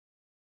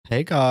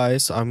Hey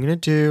guys, I'm gonna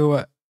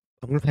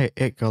play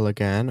It Girl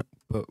again,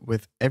 but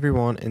with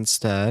everyone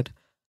instead,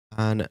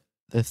 and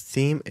the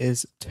theme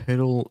is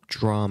total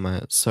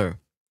drama. So,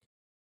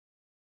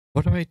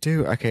 what do I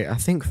do? Okay, I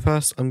think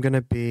first I'm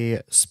gonna be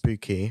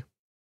spooky.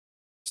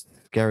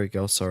 Scary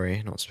girl,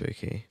 sorry, not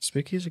spooky.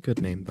 Spooky is a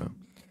good name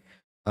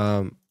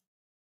though.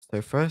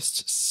 So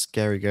first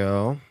scary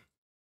girl,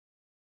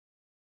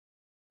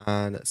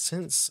 and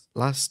since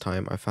last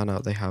time I found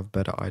out they have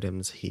better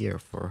items here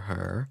for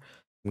her,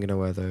 I'm gonna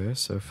wear those.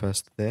 So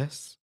first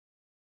this.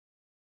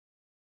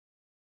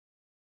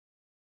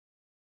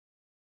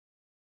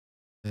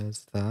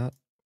 There's that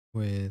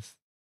with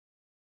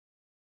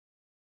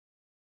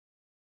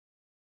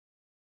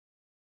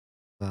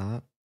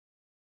that.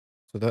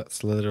 So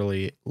that's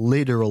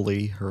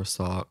literally her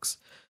socks.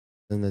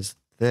 Then there's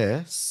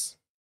this,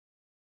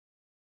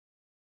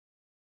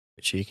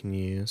 which you can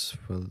use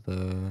for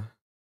the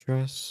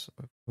dress,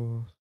 of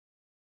course.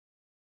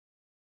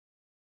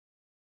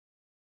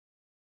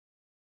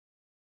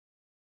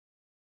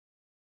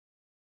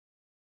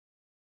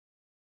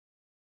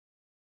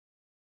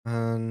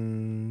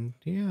 And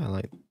yeah,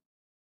 like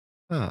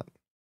that.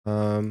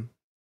 Um,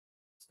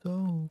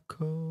 so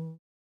cool.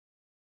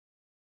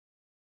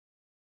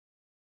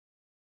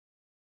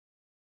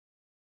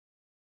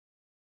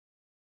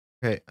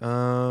 Okay,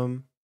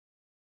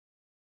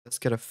 let's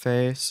get a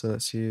face. So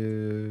let's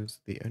use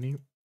the only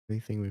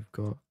thing we've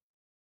got.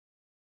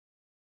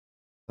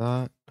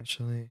 That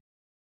actually.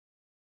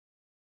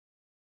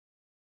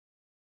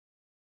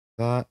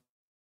 That,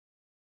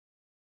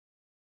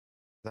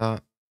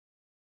 that,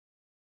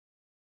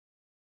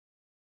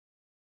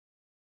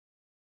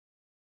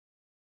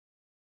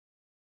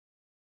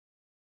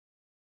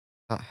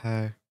 that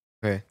hair.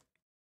 Okay.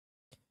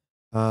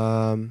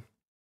 Um,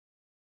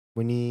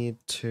 we need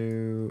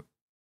to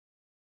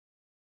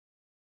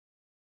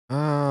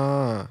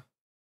ah.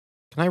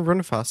 Can I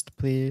run fast,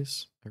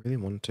 please? I really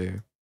want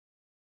to.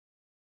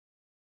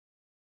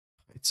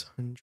 It's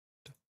 100.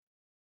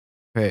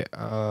 Okay,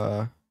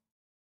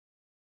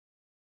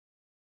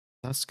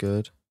 that's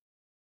good.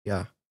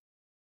 Yeah,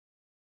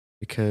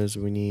 because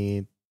we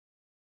need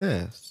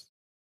this.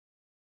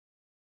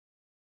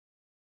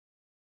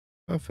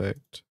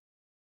 Perfect.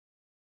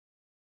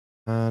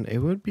 And it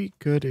would be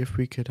good if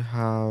we could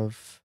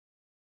have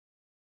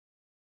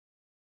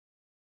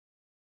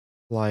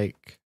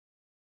like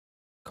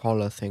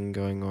collar thing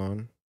going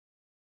on.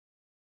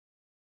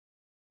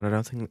 But I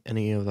don't think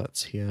any of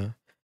that's here.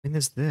 I mean,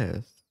 there's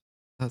this.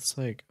 That's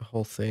like a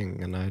whole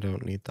thing, and I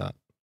don't need that.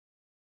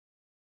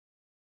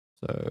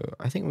 So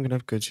I think we're gonna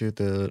have to go to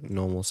the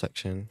normal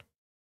section.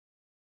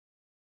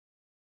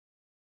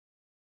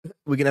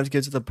 We're gonna have to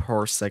go to the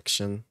poor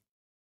section.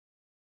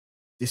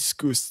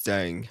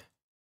 Disgusting.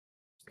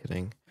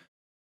 Kidding.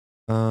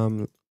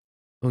 Um.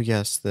 Oh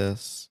yes,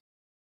 this.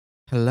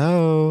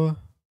 Hello.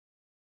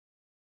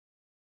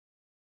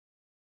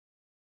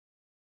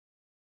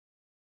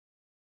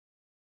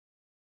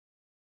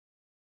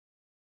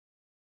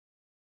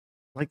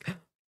 Like,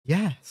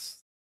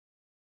 yes.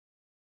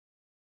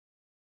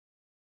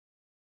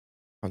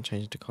 Can't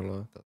change the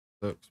color. That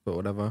sucks, but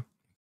whatever.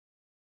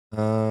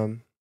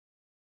 Um.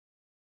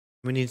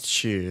 We need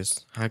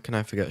shoes. How can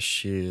I forget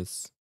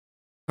shoes?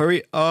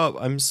 Hurry up!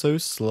 I'm so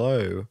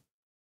slow.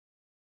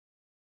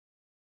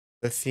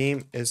 The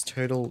theme is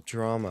total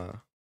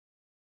drama.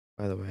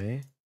 By the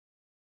way,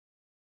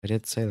 I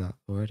did say that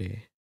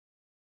already.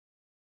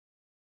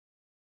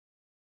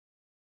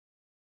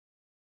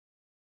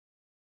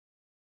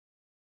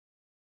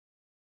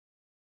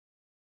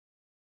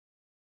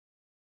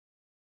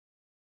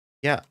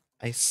 Yeah,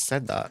 I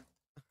said that.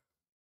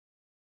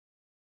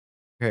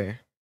 Okay.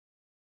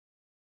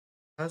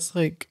 That's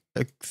like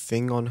a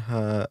thing on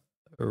her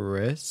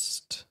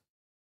wrist,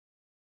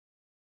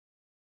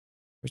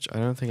 which I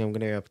don't think I'm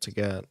gonna be able to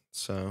get.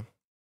 So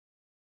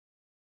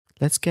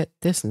let's get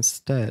this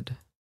instead.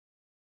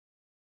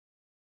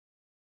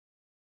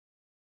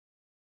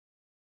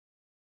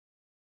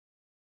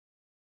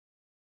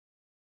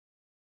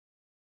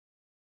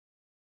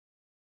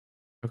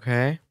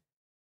 Okay.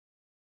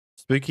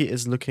 Spooky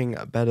is looking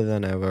better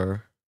than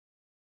ever.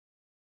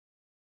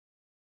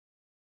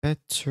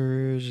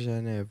 Better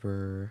than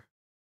ever.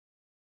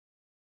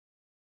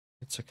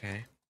 It's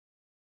okay.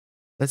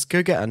 Let's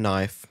go get a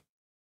knife.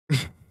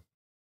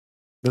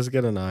 Let's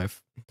get a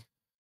knife.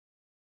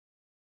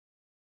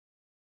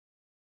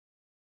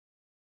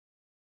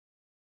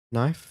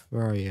 Knife?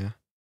 Where are you?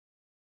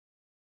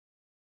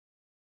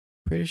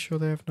 Pretty sure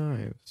they have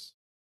knives.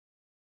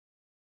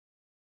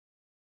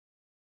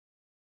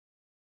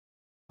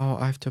 Oh,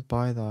 I have to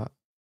buy that.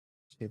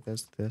 See,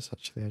 there's this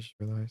actually, I just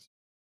realized.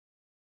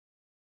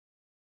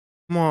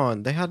 Come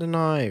on, they had a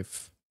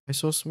knife. I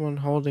saw someone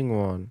holding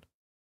one.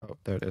 Oh,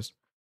 there it is.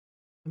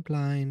 I'm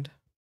blind.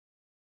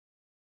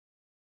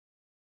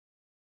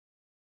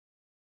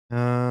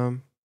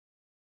 Um,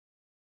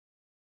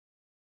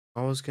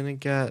 I was gonna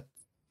get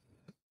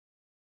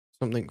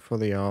something for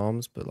the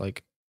arms, but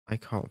like I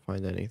can't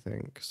find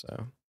anything,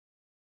 so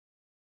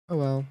oh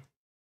well.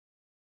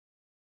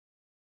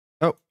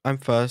 Oh, I'm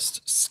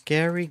first.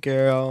 Scary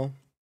girl.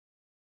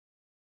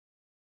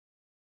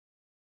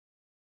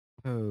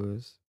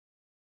 Pose.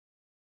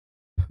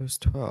 Pose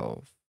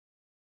 12.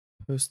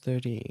 Pose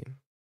 13.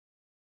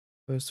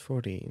 Pose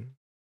 14.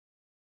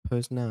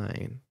 Pose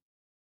 9.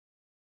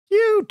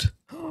 Cute!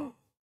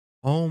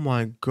 Oh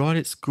my god,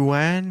 it's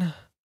Gwen.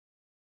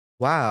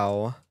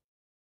 Wow.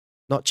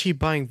 Not cheap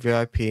buying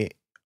VIP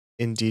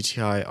in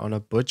DTI on a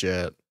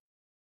budget.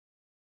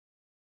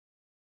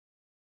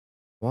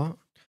 What?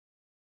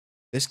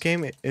 This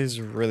game is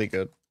really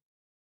good.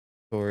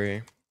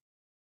 Story.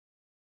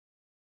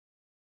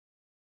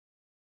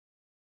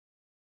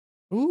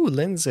 Ooh,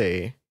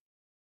 Lindsay.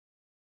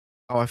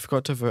 Oh, I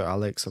forgot to vote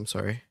Alex. I'm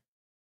sorry.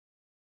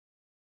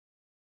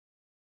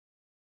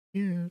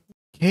 Cute.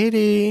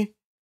 Katie.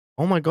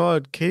 Oh my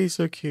god, Katie's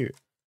so cute.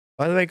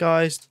 By the way,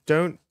 guys,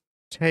 don't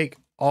take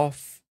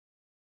off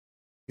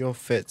your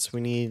fits.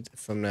 We need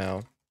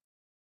thumbnail.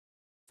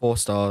 4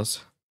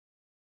 stars.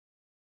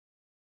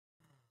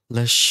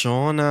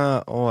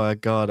 Lashana. Oh my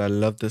god, I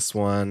love this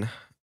one.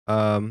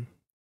 I'll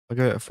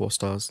go at 4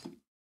 stars.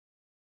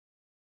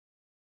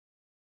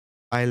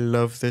 I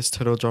love this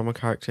Total Drama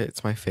character.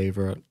 It's my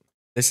favorite.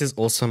 This is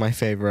also my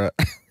favorite.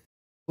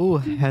 Oh,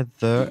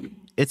 Heather.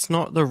 It's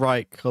not the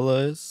right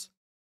colors,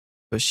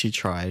 but she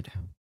tried.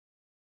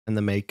 And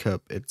the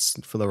makeup, it's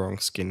for the wrong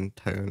skin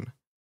tone.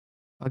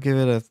 I'll give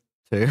it a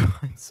 2.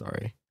 I'm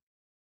sorry.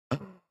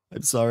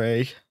 I'm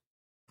sorry.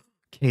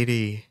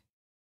 Katie.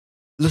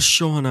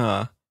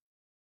 Lashana.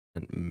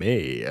 And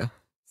me.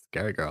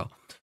 Scary girl.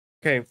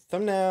 Okay,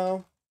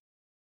 thumbnail.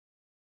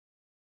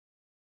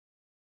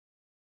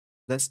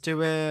 Let's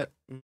do it.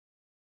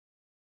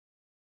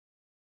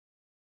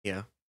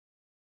 Yeah.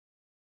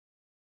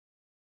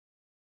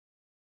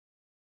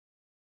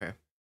 Okay.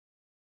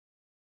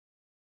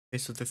 Okay,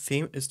 so the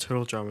theme is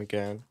Total Drama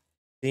again.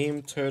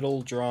 Theme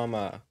Total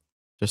Drama.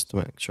 Just to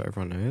make sure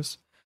everyone knows.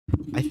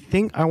 I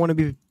think I want to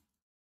be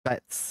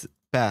Beth.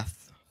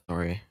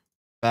 Sorry.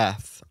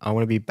 Beth. I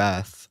want to be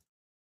Beth.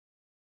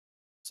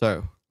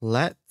 So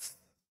let's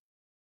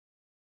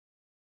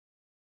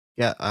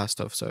get our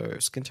stuff. So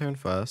skin tone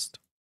first.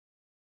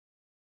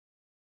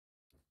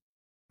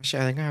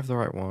 Actually, I think I have the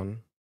right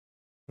one.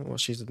 Well,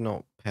 she's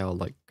not pale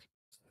like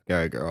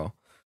Scary Girl.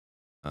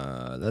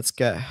 Let's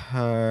get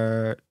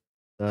her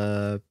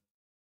the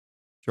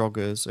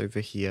joggers over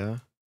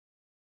here.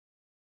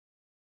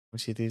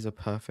 See, these are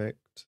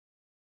perfect.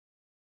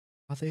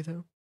 Are they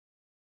though?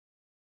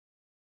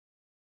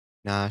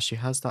 Nah, she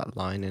has that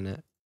line in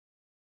it.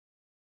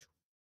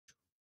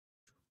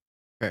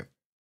 Okay.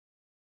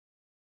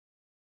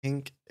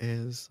 Pink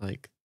is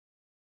like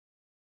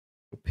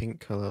a pink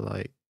color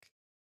like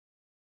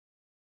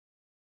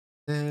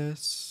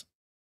this.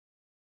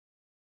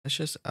 Let's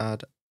just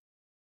add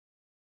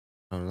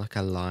like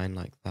a line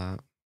like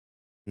that.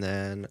 And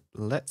then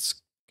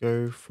let's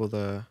go for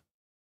the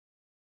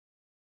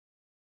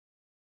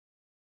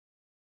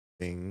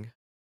thing.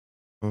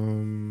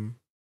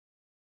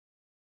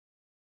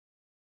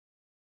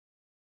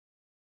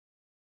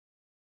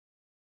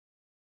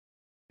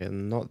 Yeah,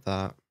 not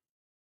that.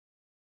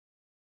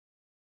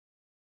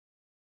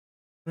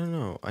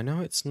 No, I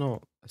know it's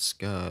not a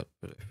skirt,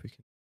 but if we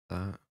can do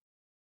that.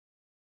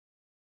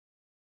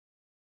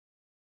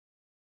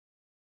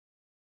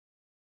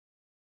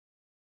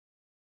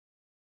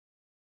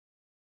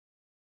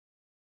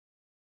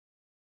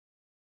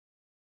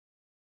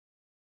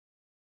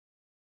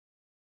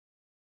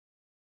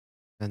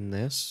 And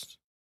this.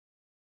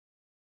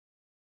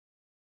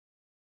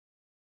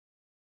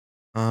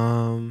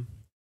 Um,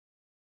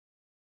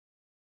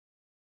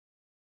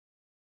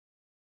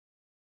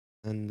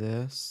 and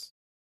this.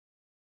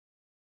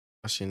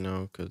 Actually,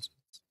 no, because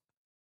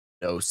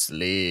no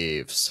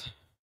sleeves.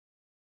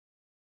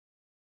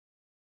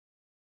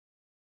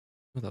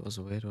 Oh, that was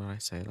weird when I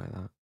say it like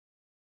that.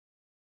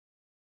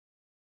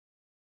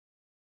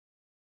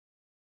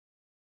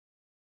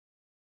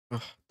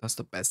 Oh, that's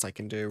the best I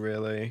can do,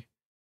 really.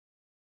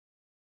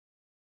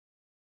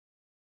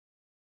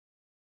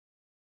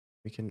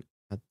 We can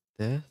add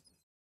this.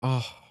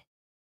 Oh,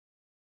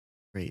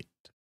 great.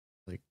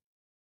 Like,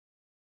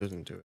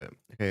 doesn't do it.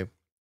 Okay,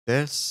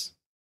 this.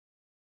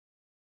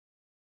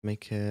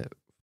 Make it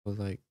for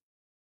like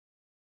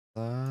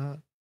that.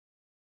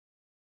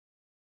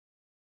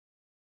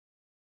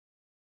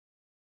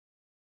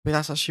 Wait,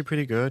 that's actually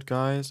pretty good,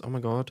 guys. Oh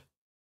my god.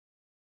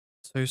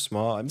 So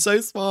smart. I'm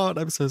so smart.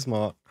 I'm so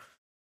smart.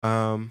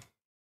 Um,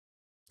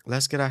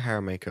 let's get our hair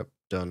and makeup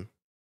done.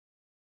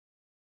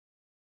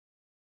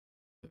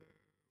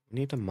 We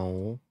need a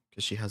mole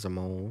because she has a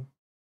mole.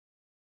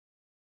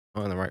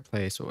 Not in the right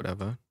place or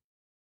whatever.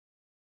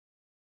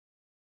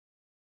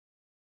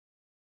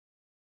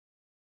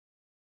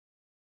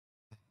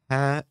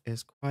 Hair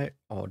is quite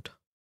odd.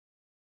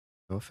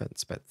 No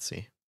offense,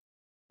 Betsy.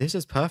 This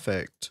is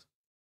perfect.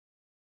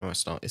 No,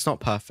 it's not. It's not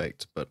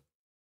perfect, but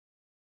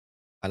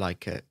I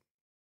like it.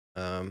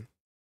 Then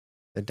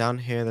down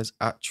here, there's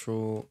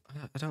actual.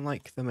 I don't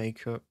like the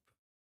makeup.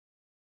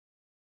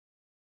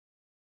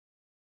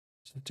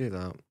 Just do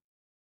that.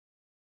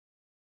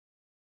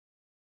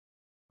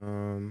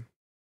 Um,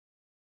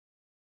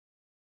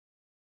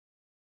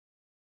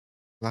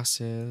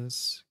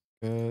 glasses.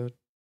 Good,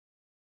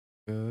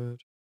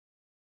 good,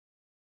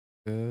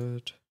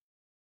 good,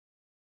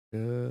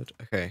 good.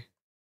 Okay,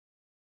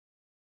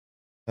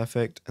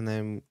 perfect. And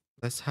then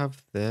let's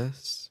have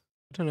this.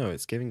 I don't know.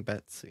 It's giving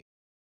Betsy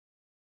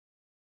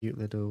cute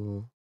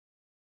little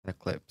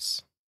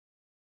clips.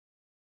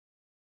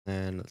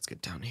 Then let's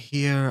get down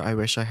here. I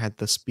wish I had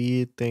the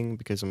speed thing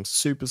because I'm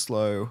super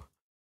slow.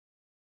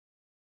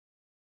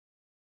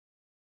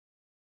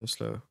 So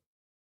slow.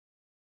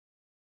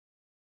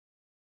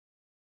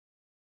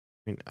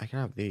 I mean, I can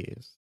have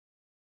these.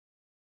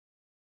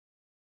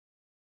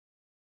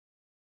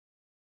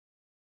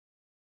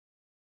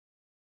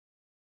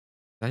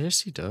 Did I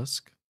just see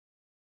dusk?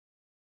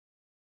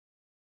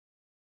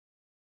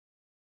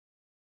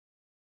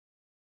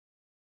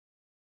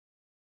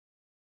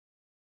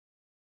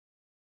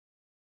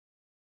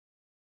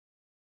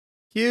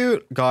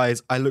 Cute.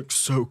 Guys, I look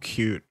so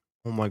cute.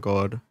 Oh my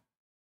god.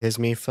 Here's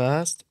me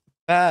first.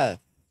 Beth.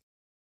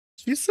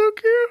 She's so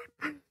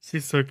cute.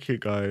 She's so cute,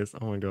 guys.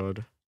 Oh my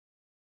god.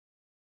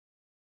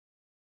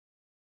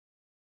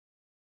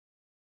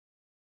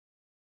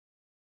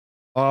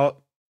 Oh,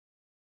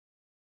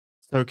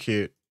 so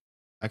cute.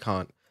 I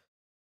can't.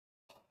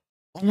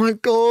 Oh my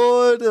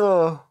god.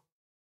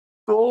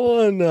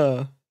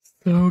 Dawn.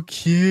 So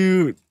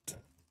cute.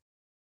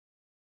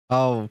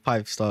 Oh,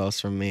 5 stars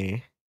from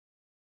me.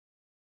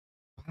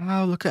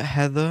 Wow, look at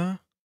Heather.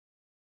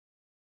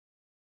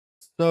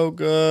 So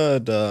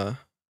good.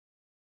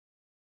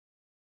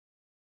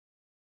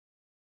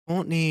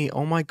 Courtney,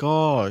 oh my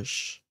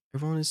gosh.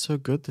 Everyone is so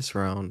good this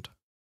round.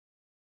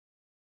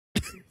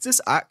 Is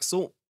this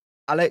Axel?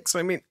 Alex,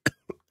 I mean.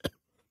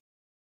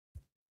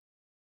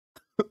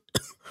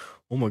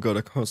 Oh my god,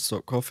 I can't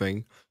stop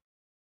coughing.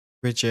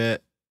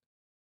 Bridget.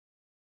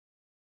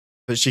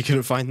 But she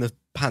couldn't find the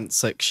pants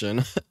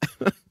section.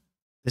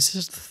 This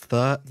is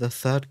the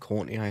third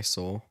Courtney I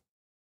saw.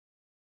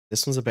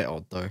 This one's a bit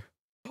odd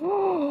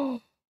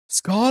though.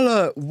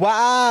 Scarlet!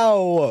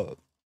 Wow!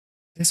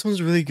 This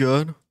one's really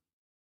good.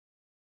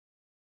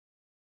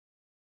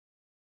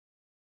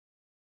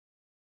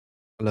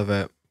 I love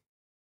it.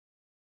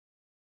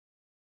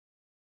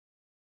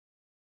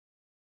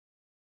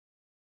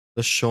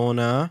 The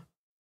Shauna.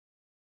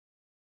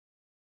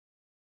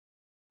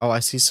 Oh, I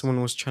see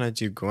someone was trying to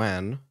do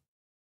Gwen.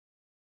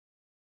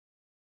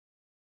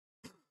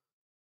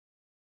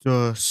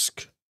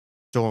 Dusk.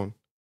 Dawn.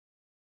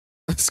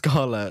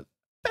 Scarlet.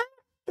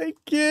 Thank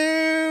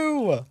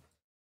you!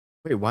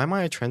 Wait, why am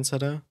I a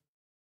trendsetter?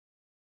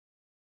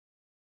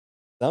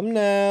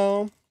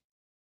 Thumbnail.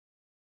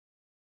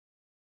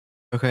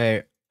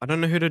 Okay, I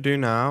don't know who to do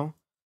now.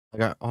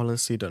 Like, I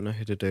honestly don't know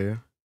who to do.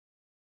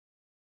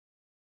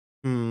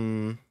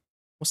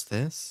 What's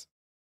this?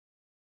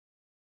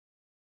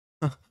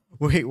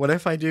 Wait, what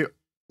if I do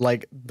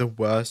like the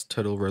worst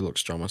total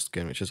Roblox drama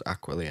skin, which is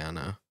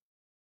Aquiliana?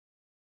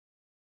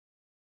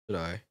 Should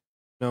I?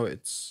 No,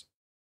 it's.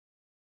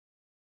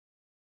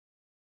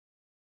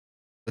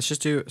 Let's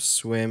just do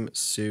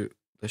swimsuit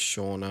the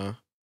Shauna.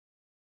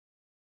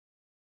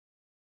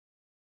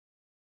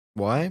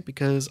 Why?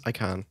 Because I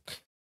can.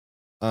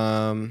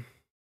 Let's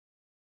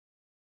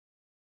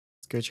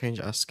go change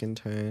our skin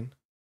tone.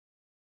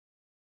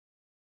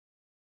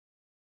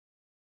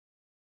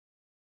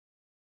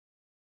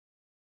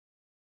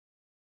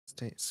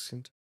 State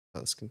skin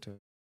tone. Skin tone.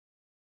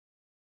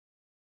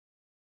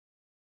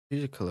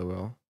 Use a color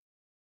wheel.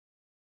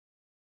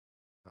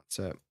 That's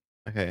it.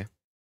 Okay.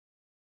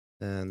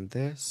 Then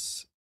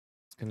this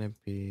is gonna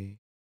be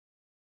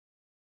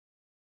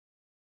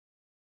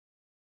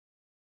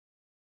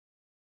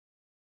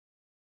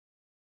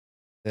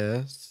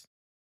this.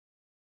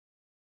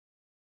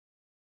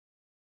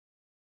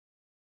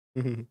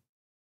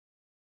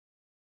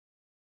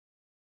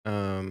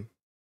 um,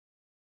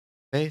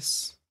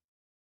 face.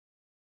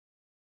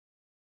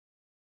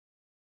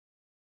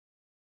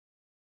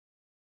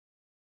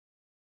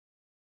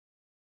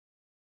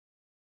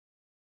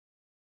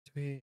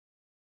 Tweet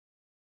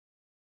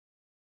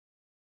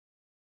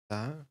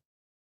that.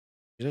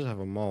 He does have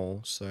a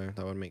mole, so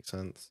that would make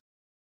sense.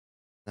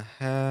 The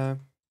hair.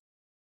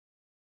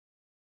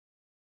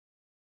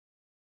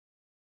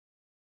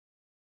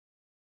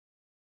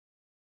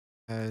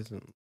 Hair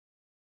isn't.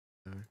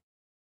 No.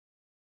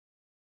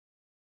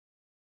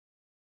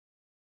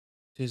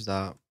 Choose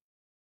that.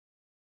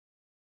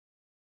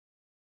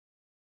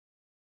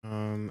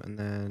 And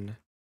then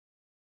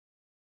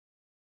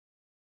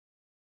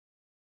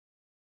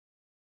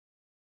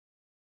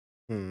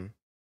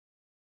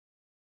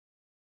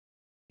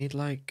need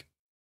like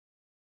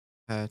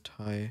hair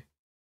tie.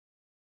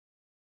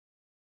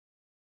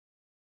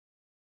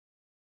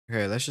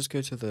 Okay, let's just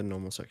go to the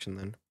normal section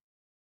then.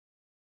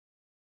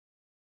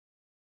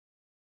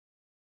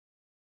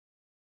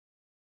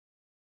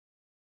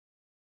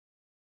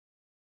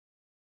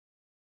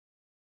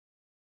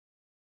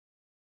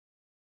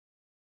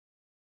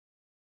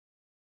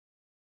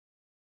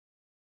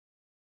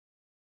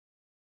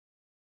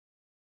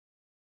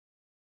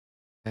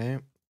 Okay.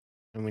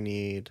 And we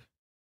need...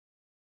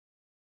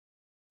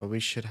 Well, we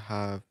should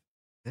have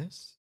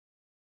this?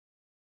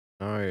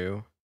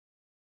 No.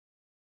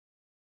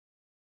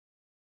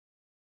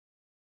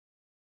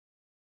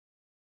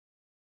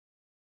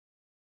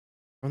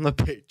 On the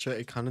picture,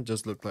 it kind of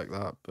just looked like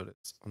that, but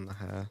it's on the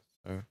hair,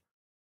 so...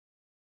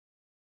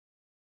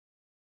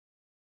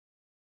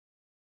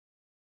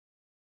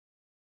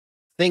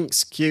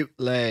 Thinks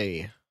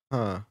cutely.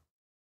 Huh.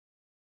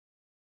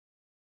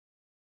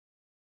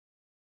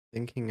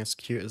 Thinking as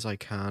cute as I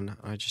can.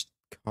 I just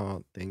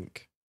can't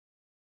think.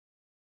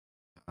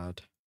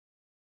 Bad.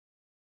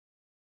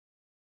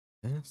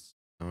 This?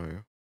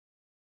 No.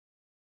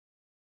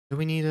 Do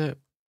we need it?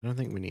 I don't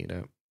think we need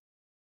it.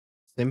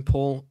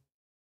 Simple.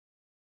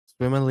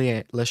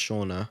 Swimmerly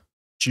Lashona.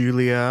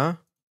 Julia.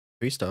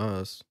 3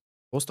 stars.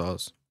 4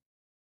 stars.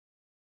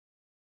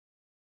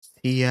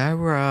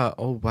 Sierra.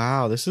 Oh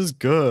wow, this is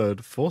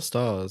good. 4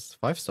 stars.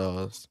 5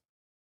 stars.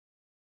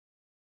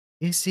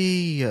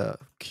 Izzy.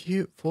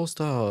 Cute. 4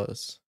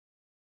 stars.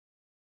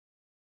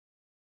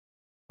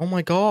 Oh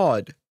my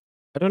god.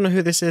 I don't know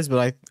who this is,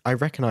 but I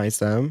recognize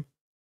them.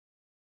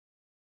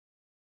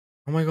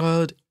 Oh my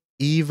god.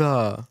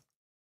 Eva.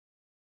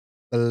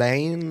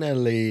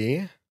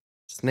 Blanely.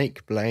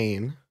 Snake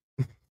Blaine.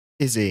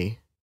 Izzy.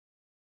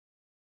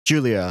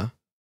 Julia.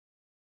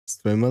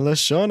 Swimmer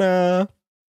Lashona.